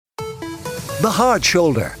The Hard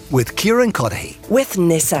Shoulder with Kieran with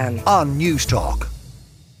Nissan on News Talk.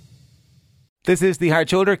 This is The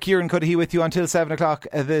Hard Shoulder. Kieran Cuddihy with you until 7 o'clock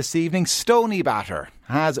this evening. Stoneybatter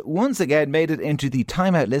has once again made it into the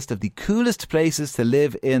Time Out list of the coolest places to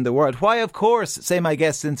live in the world. Why, of course, say my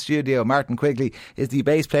guest in studio, Martin Quigley is the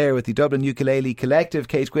bass player with the Dublin Ukulele Collective.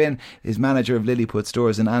 Quinn is manager of Lilliput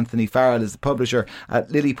Stores, and Anthony Farrell is the publisher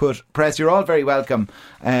at Lilliput Press. You're all very welcome,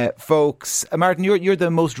 folks. Martin, you're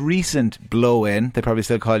the most recent blow-in. They probably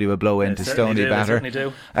still call you a blow-in to Stoneybatter. They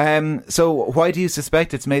certainly do. So why do you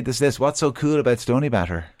suspect it's made this list? What's so cool about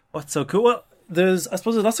Stoneybatter? What's so cool? Well, I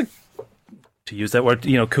suppose there's lots of, to use that word,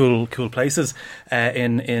 cool places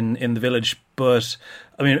in the village. But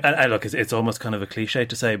I mean, and look, it's almost kind of a cliche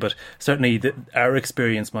to say, but certainly our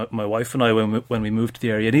experience, my wife and I, when we moved to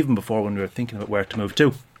the area, and even before when we were thinking about where to move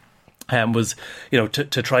to, was to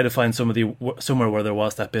try to find somewhere where there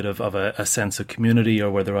was that bit of a sense of community,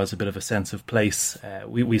 or where there was a bit of a sense of place.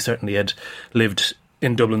 We certainly had lived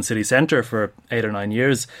in Dublin city centre for 8 or 9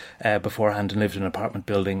 years beforehand, and lived in an apartment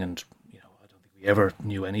building, and I don't think we ever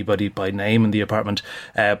knew anybody by name in the apartment.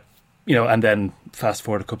 And then fast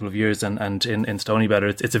forward a couple of years, and in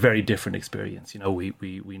Stoneybatter, it's a very different experience.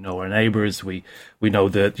 We know our neighbours. We know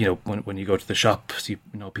that when you go to the shops, you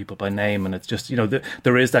know people by name, and it's just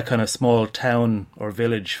there is that kind of small town or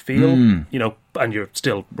village feel. And you're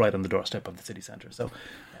still right on the doorstep of the city centre. So.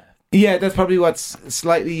 Yeah, that's probably what's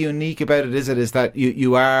slightly unique about it, is that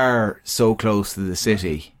you are so close to the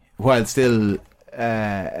city while still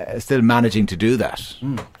managing to do that.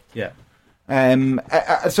 Yeah.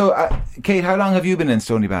 So, Kate, how long have you been in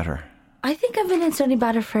Stoneybatter? I think I've been in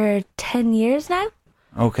Stoneybatter for 10 years now.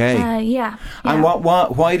 Okay. Yeah. And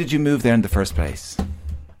why did you move there in the first place?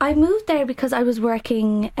 I moved there because I was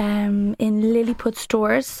working in Lilliput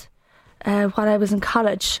Stores while I was in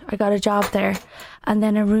college. I got a job there, and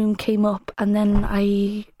then a room came up, and then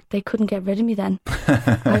they couldn't get rid of me then.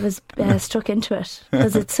 I was stuck into it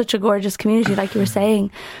because it's such a gorgeous community, like you were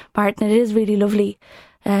saying, Martin. It is really lovely.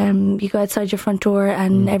 You go outside your front door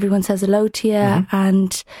and everyone says hello to you,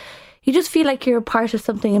 and you just feel like you're a part of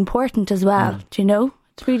something important as well. Do you know?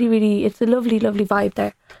 It's really, really, it's a lovely, lovely vibe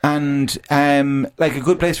there. And like a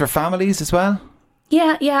good place for families as well?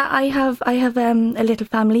 Yeah. I have a little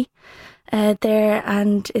family there,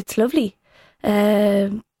 and it's lovely.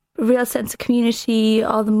 Real sense of community.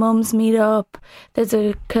 All the mums meet up. There's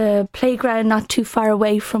a playground not too far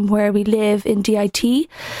away from where we live in DIT,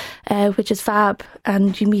 which is fab,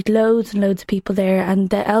 and you meet loads and loads of people there.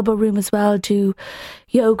 And the elbow room as well do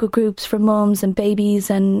yoga groups for mums and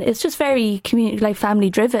babies, and it's just very community, like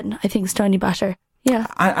family driven. I think Stoneybatter. Yeah,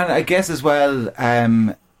 and I guess as well,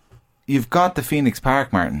 you've got the Phoenix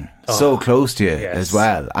Park, Martin, so close to you as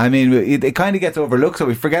well. I mean, it kind of gets overlooked, so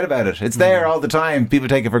we forget about it. It's there all the time. People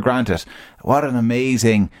take it for granted. What an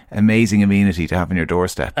amazing, amazing amenity to have on your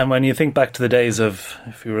doorstep. And when you think back to the days of,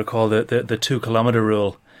 if you recall, the 2 kilometre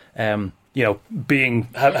rule, having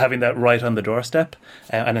that right on the doorstep,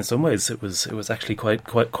 and in some ways it was actually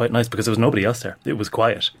quite nice because there was nobody else there. It was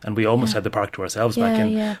quiet, and we almost had the park to ourselves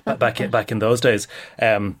back in those days.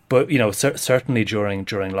 But certainly during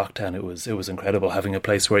lockdown, it was incredible having a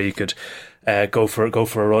place where you could go for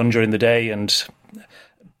a run during the day and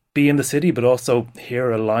be in the city, but also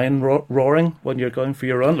hear a lion roaring when you're going for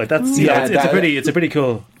your run. Like that's it's a pretty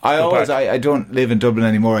cool. I don't live in Dublin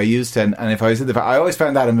anymore. I used to, and if I was in I always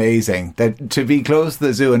found that amazing, that to be close to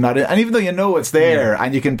the zoo and even though you know it's there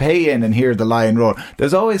and you can pay in and hear the lion roar,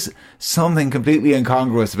 there's always something completely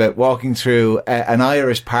incongruous about walking through an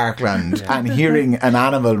Irish parkland and hearing an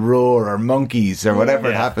animal roar, or monkeys, or whatever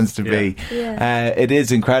it happens to be. It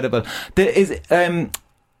is incredible.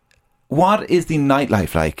 What is the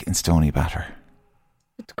nightlife like in Stoneybatter?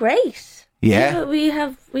 It's great. Yeah, we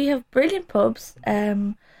have brilliant pubs.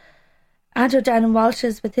 Anto down in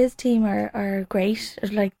Walsh's with his team are great.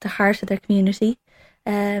 They're like the heart of their community.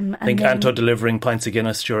 I think Anto delivering pints of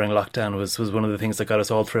Guinness during lockdown was one of the things that got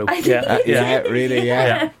us all through. Really.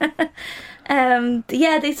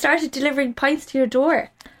 They started delivering pints to your door.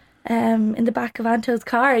 In the back of Anto's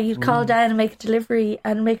car, you'd call down and make a delivery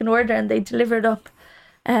and make an order, and they'd deliver it up.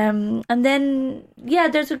 And then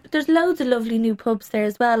there's loads of lovely new pubs there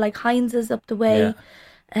as well, like Heinz's up the way.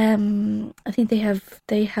 I think they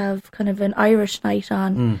have kind of an Irish night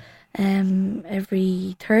on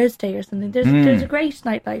every Thursday or something. There's a great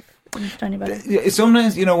nightlife in Stoneybatter.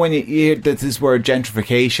 Sometimes when you hear this word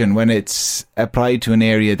gentrification, when it's applied to an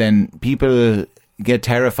area, then people get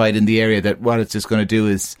terrified in the area that what it's just going to do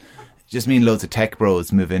is just mean loads of tech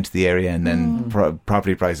bros move into the area and then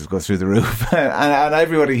property prices go through the roof and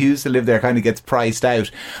everybody who used to live there kind of gets priced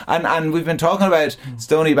out. And we've been talking about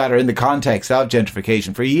Stoneybatter in the context of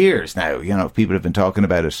gentrification for years now. You know, people have been talking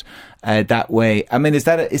about it that way. I mean, is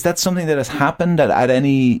that something that has happened at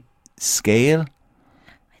any scale?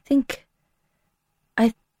 I think,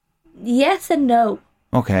 yes and no.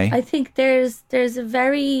 Okay. I think there's a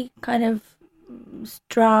very kind of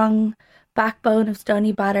strong backbone of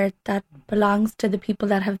Stoneybatter that belongs to the people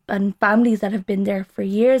that have, and families that have been there for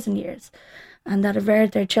years and years, and that have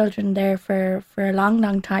reared their children there for a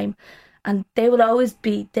long time, and they will always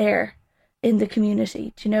be there in the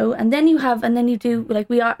community, you know. And then you do, like,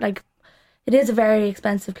 we are, like, it is a very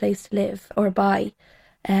expensive place to live or buy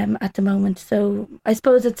at the moment. So I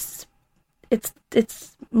suppose it's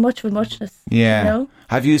much of a muchness. Yeah. You know?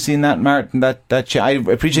 Have you seen that, Martin? I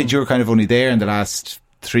appreciate you're kind of only there in the last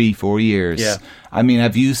 3-4 years. Yeah. I mean,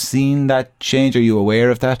 have you seen that change? Are you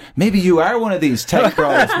aware of that? Maybe you are one of these tech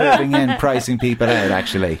bros moving in, pricing people out,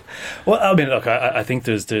 actually. Well, I mean, look, I think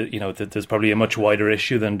there's there's probably a much wider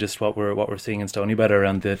issue than just what we're seeing in Stoneybatter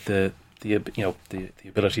around the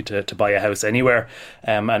ability to buy a house anywhere,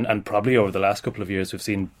 and probably over the last couple of years we've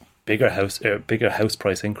seen bigger house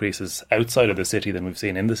price increases outside of the city than we've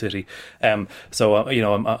seen in the city. So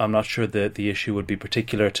I'm not sure that the issue would be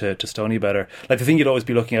particular to Stoneybatter. Like, the thing you'd always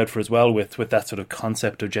be looking out for as well with that sort of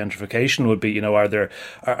concept of gentrification would be, are there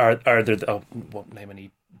I won't name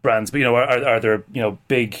any brands, but are there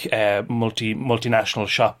big multinational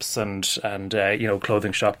shops and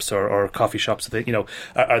clothing shops or coffee shops that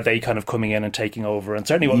are they kind of coming in and taking over? And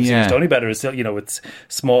certainly what we've seen in Stoneybatter is still it's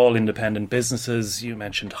small independent businesses. You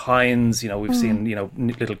mentioned Heinz, we've seen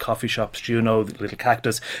little coffee shops, Juno, Little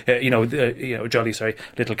Cactus, Jolly, sorry,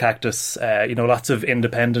 Little Cactus, lots of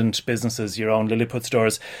independent businesses, your own Lilliput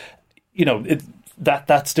Stores.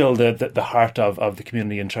 That's still the heart of the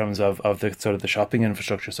community in terms of the sort of the shopping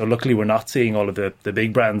infrastructure. So luckily we're not seeing all of the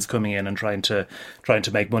big brands coming in and trying to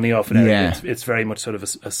make money off it. Yeah. It's very much sort of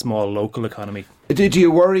a small local economy. Do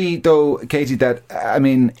you worry though, Katie, that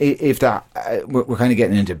if that we're kind of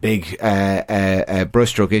getting into big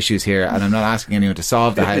brushstroke issues here, and I'm not asking anyone to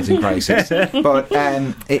solve the housing crisis, but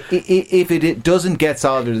if it doesn't get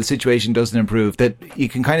solved or the situation doesn't improve, that you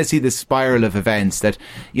can kind of see this spiral of events that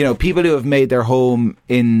people who have made their home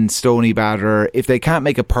in Stoneybatter, if they can't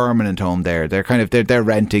make a permanent home there, they're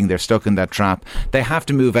renting, they're stuck in that trap, they have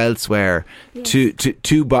to move elsewhere to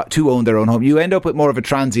own their own home. You end up with more of a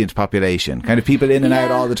transient population, kind of people in and out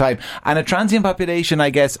all the time. And a transient population, I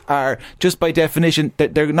guess, are just by definition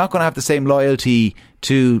that they're not going to have the same loyalty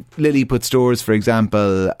to Lilliput Stores, for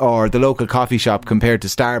example, or the local coffee shop compared to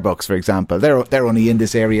Starbucks, for example. They're only in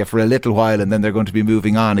this area for a little while and then they're going to be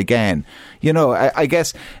moving on again. I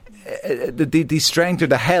guess the strength or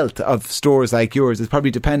the health of stores like yours is probably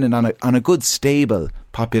dependent on a good stable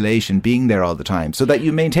population being there all the time, so that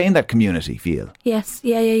you maintain that community feel. Yes,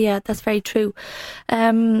 yeah, that's very true.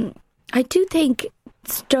 I do think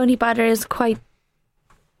Stoneybatter is quite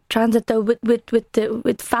transit though,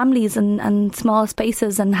 with families and small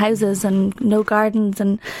spaces and houses and no gardens,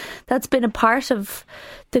 and that's been a part of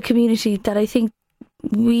the community that I think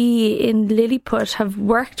we in Lilliput have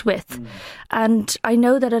worked with. And I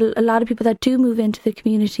know that a lot of people that do move into the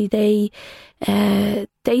community,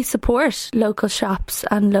 they support local shops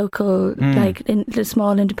and local the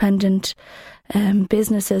small independent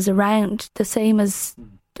businesses around, the same as,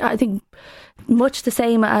 I think, much the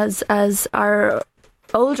same as our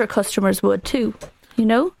older customers would too,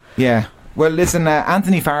 Yeah. Well, listen,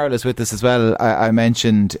 Anthony Farrell is with us as well, I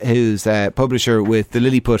mentioned, who's publisher with the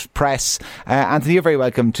Lilliput Press. Anthony, you're very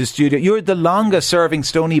welcome to studio. You're the longest serving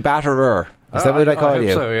Stoneybatterer. Is that what I call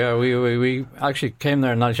you? So, yeah. We actually came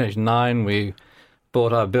there in 1989. We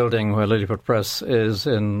bought our building where Lilliput Press is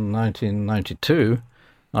in 1992.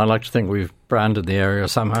 I like to think we've branded the area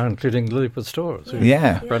somehow, including Lilliput Stores.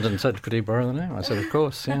 Yeah. Brendan said, could he borrow the name? I said, of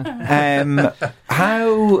course, yeah.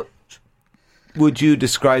 How would you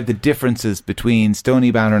describe the differences between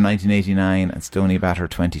Stoneybatter 1989 and Stoneybatter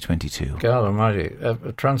 2022? God almighty.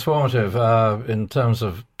 Transformative in terms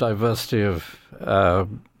of diversity of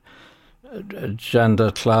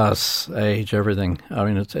gender, class, age, everything. I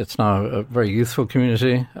mean, it's now a very youthful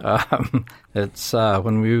community. It's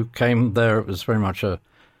when we came there, it was very much a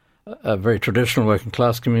very traditional working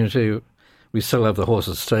class community. We still have the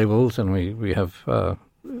horses stables, and we have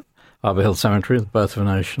Arbor Hill Cemetery, the birth of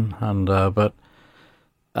a nation, and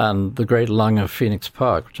the great lung of Phoenix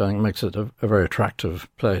Park, which I think makes it a very attractive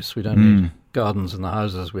place. We don't need gardens in the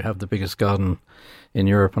houses. We have the biggest garden in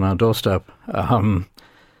Europe on our doorstep.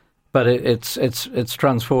 But it's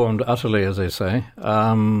transformed utterly, as they say.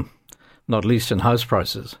 not least in house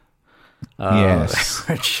prices. Yes.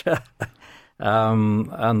 Which,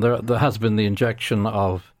 and there has been the injection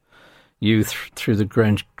of youth through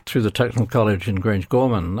the Technical College in Grange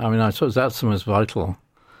Gorman. I mean, I suppose that's the most vital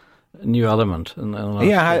new element. Because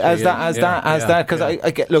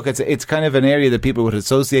I get, look, it's kind of an area that people would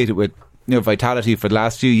associate it with, vitality for the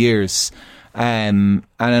last few years, and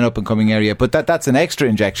an up and coming area. But that's an extra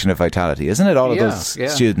injection of vitality, isn't it? All of those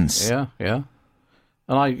students. Yeah.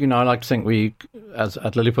 And I like to think we, as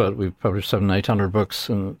at Lilliput, we've published 700-800 books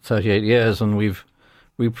in 38 years, and we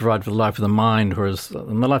provide for the life of the mind, whereas the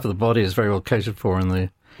life of the body is very well catered for in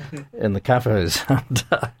the cafes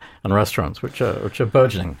and restaurants, which are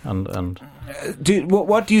burgeoning. And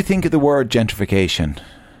what do you think of the word gentrification?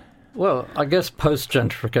 Well, I guess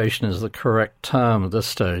post-gentrification is the correct term at this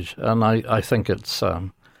stage, and I think it's.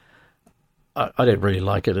 I don't really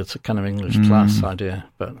like it. It's a kind of English class idea,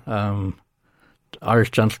 but.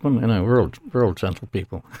 Irish gentlemen, we're all gentle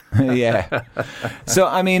people. Yeah. So,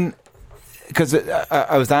 I mean, because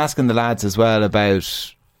I was asking the lads as well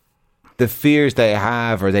about the fears they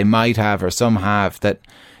have, or they might have, or some have, that,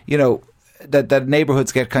 that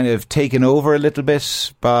neighbourhoods get kind of taken over a little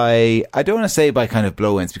bit by, I don't want to say by kind of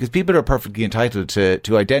blow-ins, because people are perfectly entitled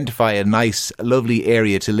to identify a nice, lovely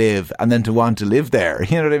area to live and then to want to live there.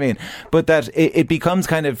 You know what I mean? But that it becomes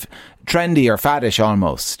kind of trendy or faddish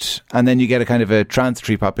almost. And then you get a kind of a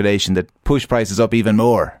transitory population that push prices up even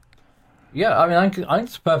more. Yeah, I mean, I think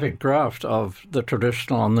it's a perfect graft of the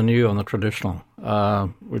traditional and the new on the traditional,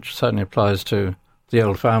 which certainly applies to the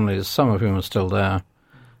old families, some of whom are still there.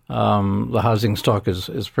 The housing stock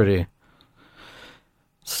is pretty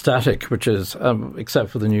static, which is except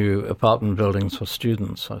for the new apartment buildings for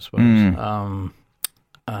students, I suppose.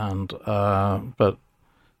 But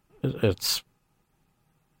it's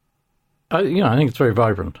I think it's very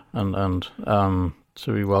vibrant and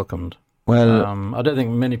to be welcomed. Well, I don't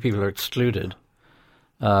think many people are excluded,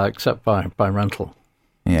 except by rental.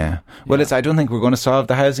 Yeah. Well, I don't think we're going to solve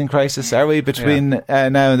the housing crisis, are we? Between now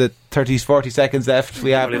and the 40 seconds left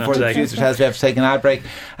we have before the producer tells we have to take an ad break.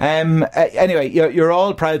 Anyway, you're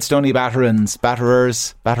all proud Stoneybatterans,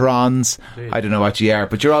 batterers, batterons. I don't know what you are,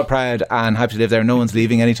 but you're all proud and happy to live there. No one's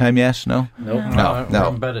leaving anytime yet, no? No. We're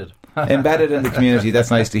embedded. Embedded in the community. That's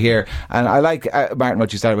nice to hear. And I like, Martin,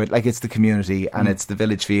 what you started with, like, it's the community and it's the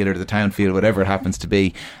village feel or the town feel, whatever it happens to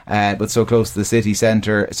be, but so close to the city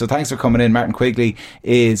centre. So thanks for coming in. Martin Quigley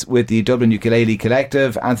is with the Dublin Ukulele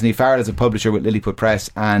Collective. Anthony Farrell is a publisher with Lilliput Press,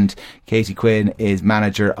 and Katie Quinn is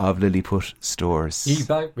manager of Lilliput Stores.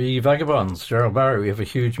 Ye Vagabonds, Gerald Barry, we have a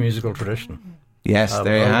huge musical tradition. Yes,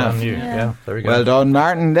 there you have. Yeah, there we go. Well done,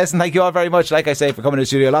 Martin. Listen, thank you all very much, like I say, for coming to the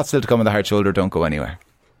studio. Lots still to come on The Hard Shoulder. Don't go anywhere.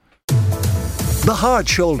 The Hard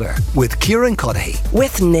Shoulder with Kieran Cuddihy.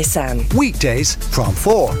 With Nissan. Weekdays from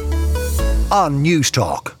 4 on News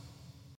Talk.